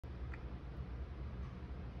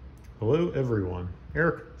Hello everyone,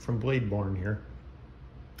 Eric from BladeBarn here.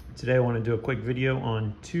 Today I want to do a quick video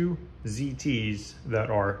on two ZTs that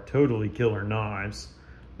are totally killer knives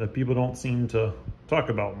that people don't seem to talk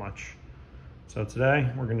about much. So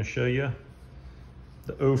today we're going to show you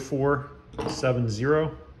the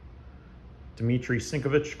 0470 Dmitry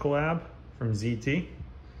Sinkevich collab from ZT.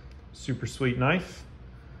 Super sweet knife.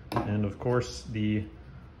 And of course the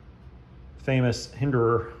famous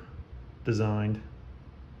Hinderer designed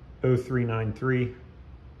 0393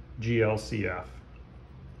 GLCF.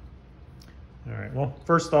 All right, well,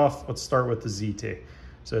 first off, let's start with the ZT.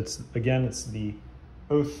 So it's the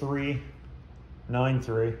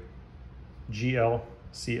 0393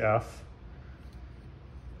 GLCF,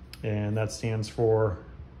 and that stands for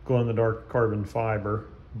glow-in-the-dark carbon fiber,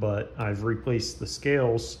 but I've replaced the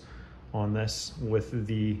scales on this with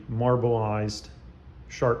the marbleized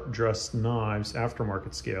sharp dressed knives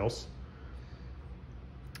aftermarket scales.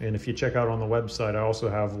 And if you check out on the website, I also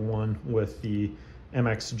have one with the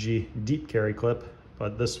MXG deep carry clip,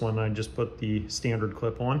 but this one I just put the standard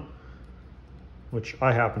clip on, which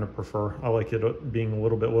I happen to prefer. I like it being a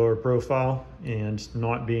little bit lower profile and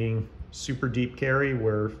not being super deep carry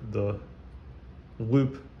where the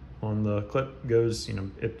loop on the clip goes,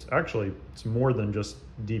 it's more than just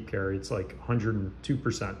deep carry. It's like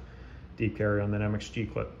 102% deep carry on that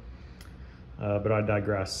MXG clip. But I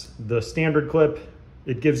digress. The standard clip,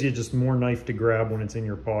 it gives you just more knife to grab when it's in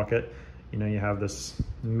your pocket. You have this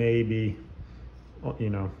maybe,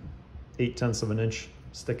 0.8 of an inch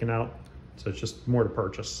sticking out. So it's just more to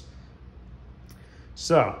purchase.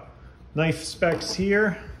 So, knife specs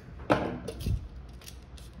here.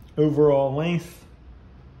 Overall length,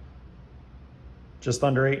 just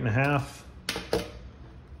under 8.5.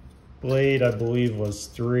 Blade, I believe, was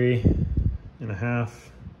 3.5.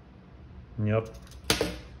 Yep.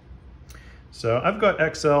 So I've got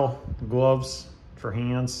XL gloves for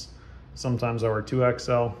hands. Sometimes I wear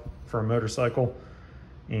 2XL for a motorcycle.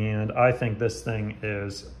 And I think this thing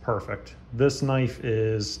is perfect. This knife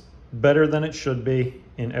is better than it should be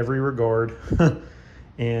in every regard.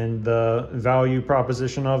 And the value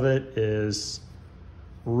proposition of it is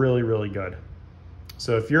really, really good.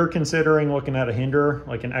 So if you're considering looking at a Hinderer,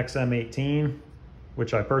 like an XM18,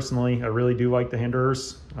 which I really do like the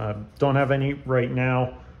Hinderers. Don't have any right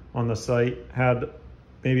now on the site. Had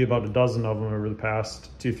maybe about a dozen of them over the past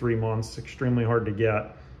 2-3 months. Extremely hard to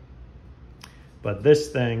get. But this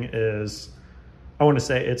thing is, I want to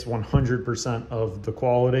say it's 100% of the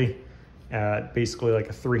quality at basically like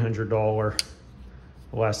a $300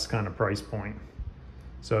 less kind of price point.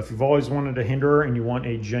 So if you've always wanted a Hinderer and you want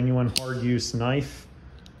a genuine hard use knife,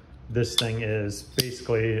 this thing is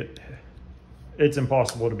basically, it's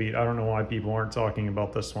impossible to beat. I don't know why people aren't talking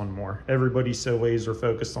about this one more. Everybody's so laser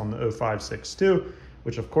focused on the 0562,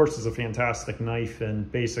 which of course is a fantastic knife, and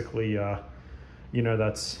basically,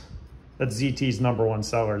 that's ZT's #1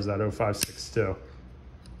 seller is that 0562.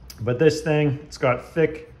 But this thing, it's got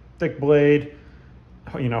thick blade,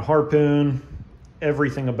 harpoon.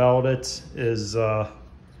 Everything about it is,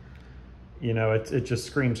 it just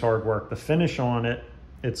screams hard work. The finish on it,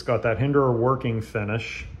 it's got that Hinderer working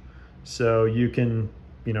finish. So you can,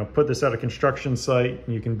 put this at a construction site,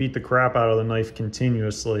 you can beat the crap out of the knife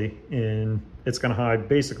continuously, and it's gonna hide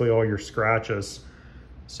basically all your scratches.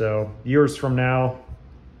 So years from now,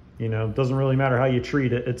 it doesn't really matter how you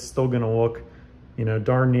treat it, it's still gonna look,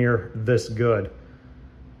 darn near this good.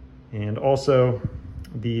 And also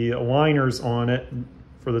the aligners on it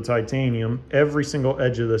for the titanium, every single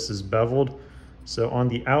edge of this is beveled. So on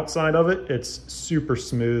the outside of it, it's super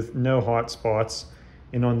smooth, no hot spots.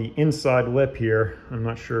 And on the inside lip here, I'm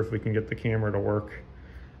not sure if we can get the camera to work,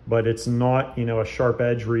 but it's not, a sharp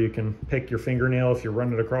edge where you can pick your fingernail if you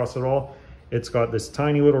run it across it all. It's got this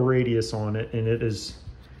tiny little radius on it, and it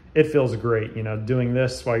feels great. Doing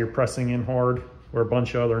this while you're pressing in hard, or a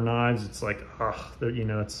bunch of other knives, it's like, you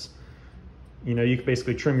can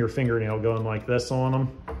basically trim your fingernail going like this on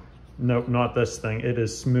them. Nope, not this thing. It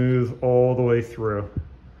is smooth all the way through.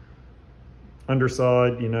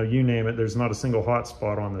 Underside, you name it, there's not a single hot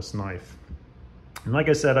spot on this knife. And like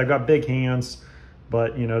I said, I've got big hands,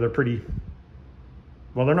 but they're pretty,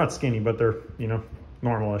 well, they're not skinny, but they're,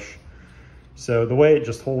 normalish. So the way it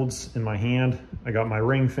just holds in my hand, I got my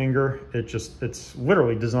ring finger, it's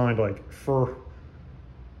literally designed like for,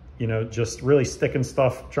 just really sticking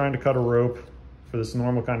stuff, trying to cut a rope for this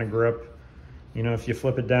normal kind of grip. If you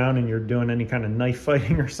flip it down and you're doing any kind of knife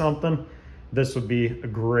fighting or something, this would be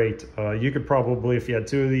great. You could probably, if you had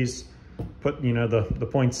two of these, put the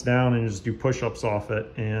points down and just do push-ups off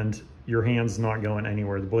it, and your hand's not going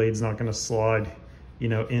anywhere. The blade's not going to slide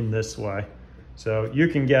in this way. So you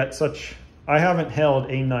can get such, I haven't held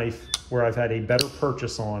a knife where I've had a better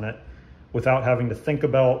purchase on it without having to think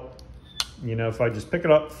about, you know, if I just pick it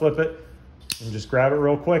up, flip it, and just grab it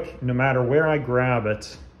real quick, no matter where I grab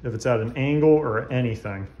it, if it's at an angle or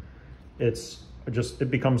anything, it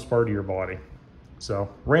becomes part of your body. So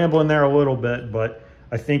rambling there a little bit, but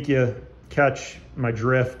I think you catch my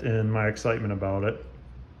drift and my excitement about it.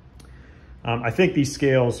 I think these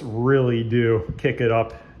scales really do kick it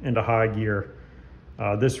up into high gear.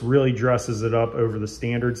 This really dresses it up over the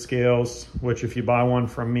standard scales, which if you buy one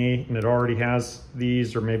from me and it already has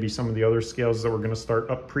these, or maybe some of the other scales that we're gonna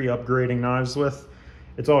start pre-upgrading knives with,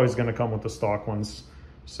 it's always gonna come with the stock ones.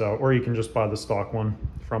 So, or you can just buy the stock one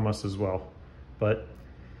from us as well. But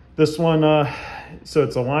this one, so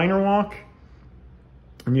it's a liner lock,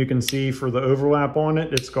 and you can see for the overlap on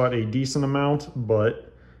it, it's got a decent amount,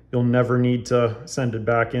 but you'll never need to send it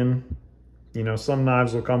back in. You know, some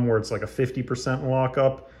knives will come where it's like a 50%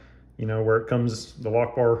 lockup, you know, where it comes, the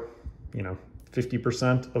lock bar, you know,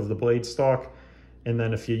 50% of the blade stock. And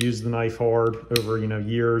then if you use the knife hard over, you know,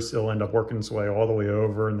 years, it'll end up working its way all the way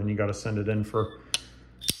over, and then you got to send it in for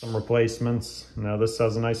some replacements. Now this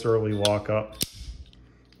has a nice early lockup,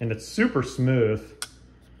 and it's super smooth.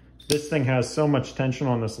 This thing has so much tension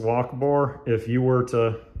on this lock bar. If you were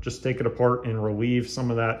to just take it apart and relieve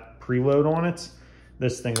some of that preload on it,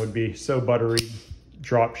 this thing would be so buttery,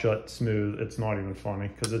 drop shut smooth. It's not even funny,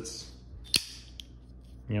 because it's,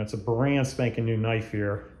 you know, it's a brand spanking new knife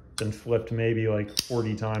here. Been flipped maybe like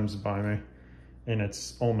 40 times by me, and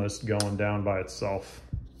it's almost going down by itself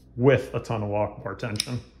with a ton of lock bar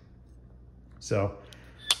tension. So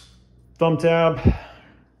thumb tab,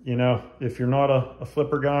 you know, if you're not a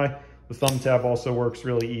flipper guy, the thumb tab also works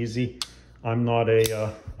really easy. I'm not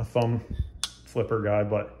a thumb flipper guy,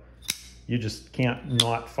 but you just can't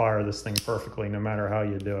not fire this thing perfectly no matter how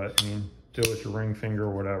you do it. I mean, do it with your ring finger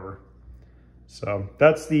or whatever. So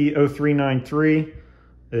that's the 0393.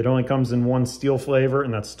 It only comes in one steel flavor,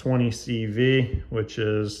 and that's 20 CV, which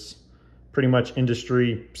is pretty much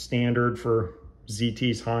industry standard for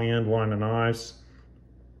ZT's high-end line of knives.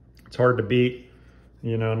 It's hard to beat,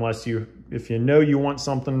 you know, unless if you know you want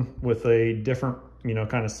something with a different, you know,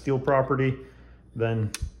 kind of steel property,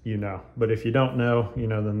 then you know. But if you don't know, you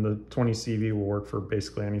know, then the 20 CV will work for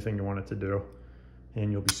basically anything you want it to do,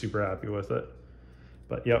 and you'll be super happy with it.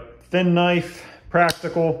 But yep, thin knife,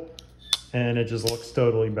 practical, and it just looks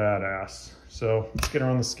totally badass. So let's get her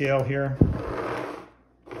on the scale here.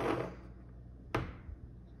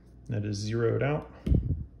 That is zeroed out.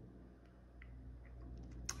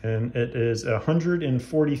 And it is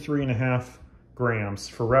 143.5 grams.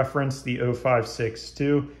 For reference, the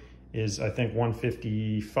 0562 is, I think,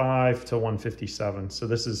 155 to 157. So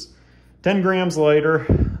this is 10 grams lighter.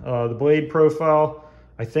 The blade profile,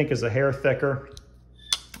 I think, is a hair thicker.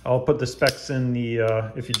 I'll put the specs in the,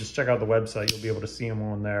 if you just check out the website, you'll be able to see them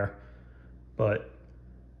on there. But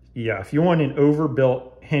yeah, if you want an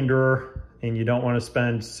overbuilt hinderer and you don't want to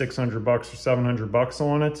spend 600 bucks or 700 bucks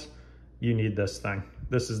on it, you need this thing.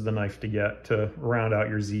 This is the knife to get to round out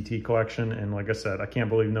your ZT collection. And like I said, I can't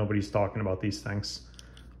believe nobody's talking about these things.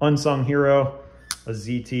 Unsung hero, a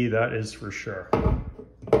ZT, that is for sure.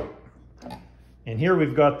 And here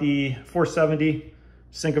we've got the 470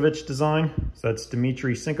 Sinkevich design. So that's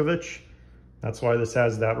Dmitry Sinkevich. That's why this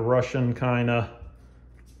has that Russian kind of,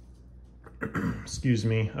 excuse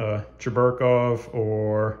me, Cheburkov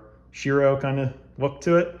or Shiro kind of look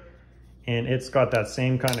to it. And it's got that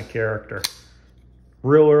same kind of character.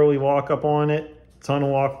 Real early lockup on it, ton of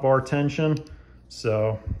lock bar tension.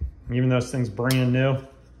 So even though this thing's brand new,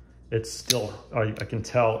 it's still, I can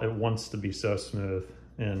tell it wants to be so smooth.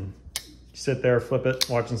 And you sit there, flip it,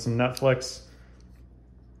 watching some Netflix,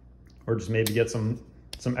 or just maybe get some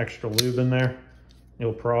extra lube in there,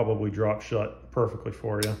 it'll probably drop shut perfectly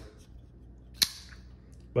for you.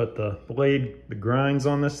 But the blade, the grinds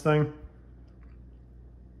on this thing,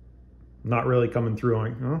 not really coming through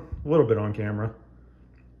on, well, a little bit on camera,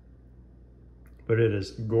 but it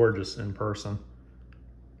is gorgeous in person.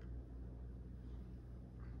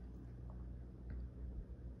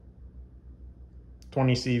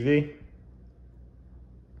 .20 CV.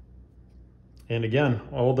 And again,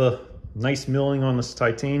 all the nice milling on this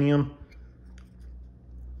titanium.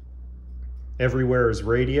 Everywhere is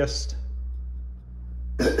radiused.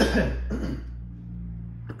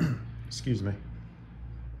 Excuse me.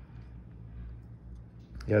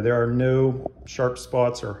 Yeah, there are no sharp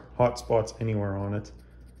spots or hot spots anywhere on it.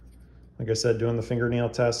 Like I said, doing the fingernail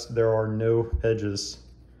test, there are no edges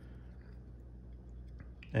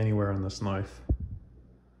anywhere on this knife.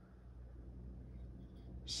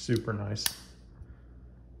 Super nice.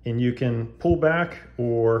 and you can pull back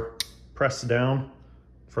or press down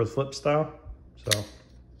for the flip style. So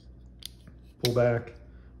pull back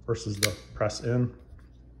versus the press in.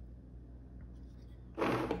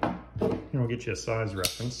 And we'll get you a size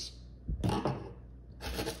reference.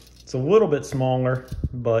 It's a little bit smaller,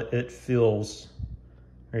 but it feels,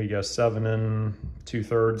 there you go, 7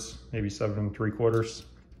 2/3, maybe 7 3/4.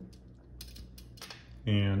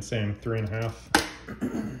 And same 3.5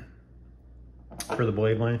 for the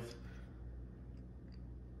blade length.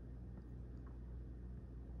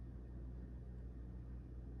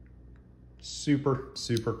 Super,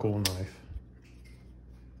 super cool knife.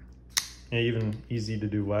 And even easy to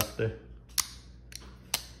do lefty.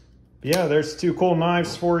 Yeah, there's 2 cool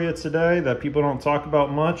knives for you today that people don't talk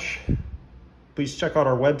about much. Please check out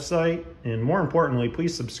our website, and more importantly,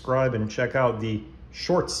 please subscribe and check out the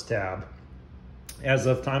Shorts tab. As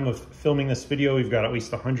of time of filming this video, we've got at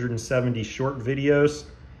least 170 short videos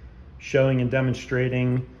showing and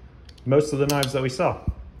demonstrating most of the knives that we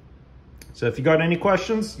sell. So if you got any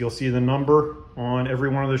questions, you'll see the number on every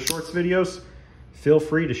one of those Shorts videos. Feel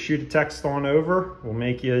free to shoot a text on over. We'll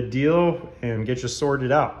make you a deal and get you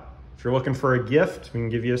sorted out. If you're looking for a gift, we can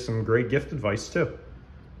give you some great gift advice too.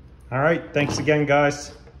 All right, thanks again,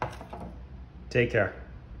 guys. Take care.